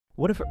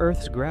What if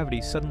Earth's gravity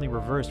suddenly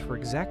reversed for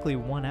exactly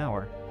 1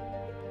 hour?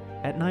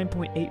 At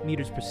 9.8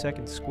 meters per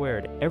second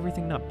squared,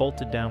 everything not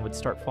bolted down would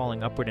start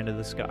falling upward into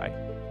the sky.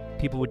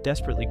 People would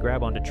desperately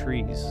grab onto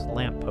trees,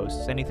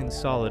 lampposts, anything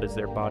solid as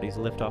their bodies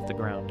lift off the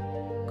ground.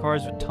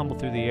 Cars would tumble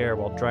through the air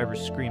while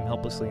drivers scream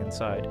helplessly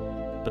inside.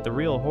 But the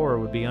real horror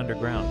would be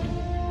underground.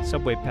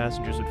 Subway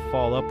passengers would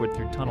fall upward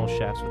through tunnel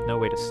shafts with no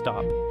way to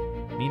stop.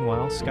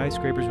 Meanwhile,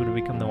 skyscrapers would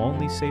become the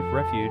only safe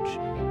refuge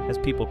as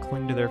people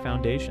cling to their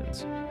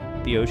foundations.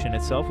 The ocean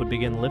itself would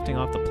begin lifting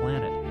off the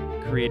planet,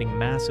 creating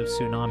massive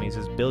tsunamis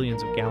as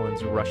billions of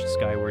gallons rushed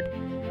skyward.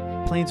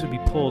 Planes would be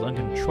pulled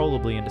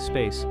uncontrollably into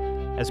space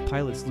as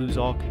pilots lose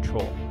all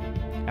control.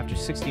 After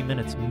 60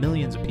 minutes,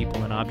 millions of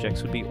people and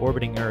objects would be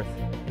orbiting Earth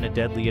in a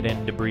deadly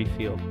hidden debris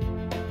field.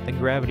 Then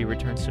gravity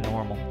returns to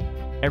normal.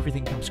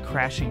 Everything comes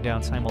crashing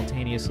down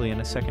simultaneously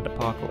in a second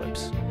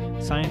apocalypse.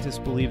 Scientists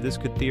believe this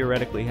could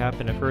theoretically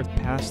happen if Earth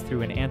passed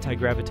through an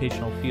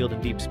anti-gravitational field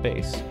in deep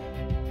space.